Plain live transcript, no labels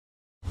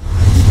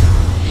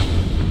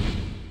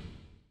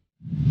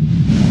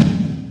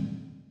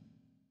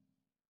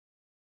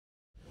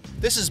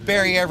This is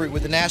Barry Everett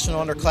with the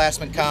National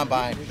Underclassmen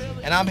Combine,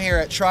 and I'm here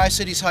at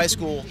Tri-Cities High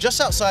School just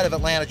outside of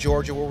Atlanta,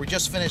 Georgia, where we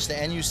just finished the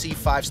NUC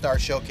 5-Star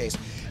Showcase.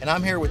 And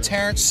I'm here with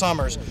Terrence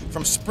Summers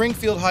from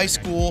Springfield High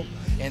School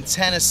in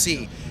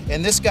Tennessee.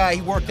 And this guy,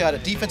 he worked out a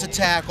defensive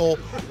tackle,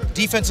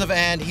 defensive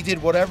end. He did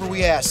whatever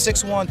we asked,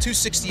 6'1",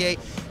 268,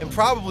 and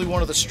probably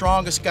one of the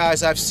strongest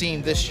guys I've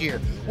seen this year.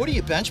 What do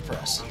you bench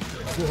press?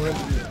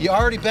 400. You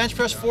already bench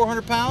press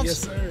 400 pounds? Yes,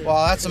 sir.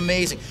 Wow, that's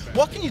amazing.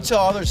 What can you tell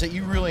others that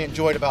you really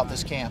enjoyed about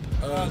this camp?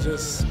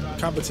 Just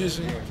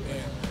competition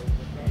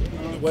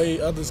and the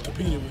way others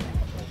competed with.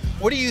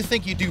 What do you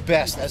think you do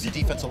best as a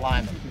defensive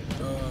lineman?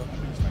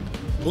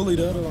 Bully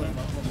the other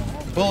lineman.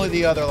 Bully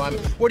the other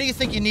lineman. What do you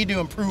think you need to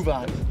improve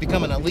on,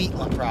 become an elite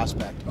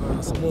prospect?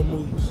 Some more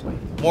moves.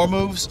 More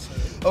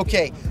moves?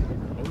 Okay.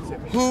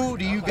 Who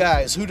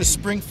does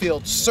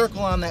Springfield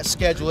circle on that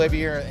schedule every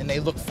year and they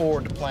look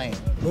forward to playing?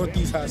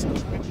 Northeast High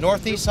School.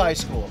 Northeast High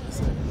School.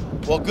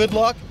 Well, good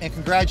luck and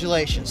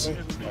congratulations.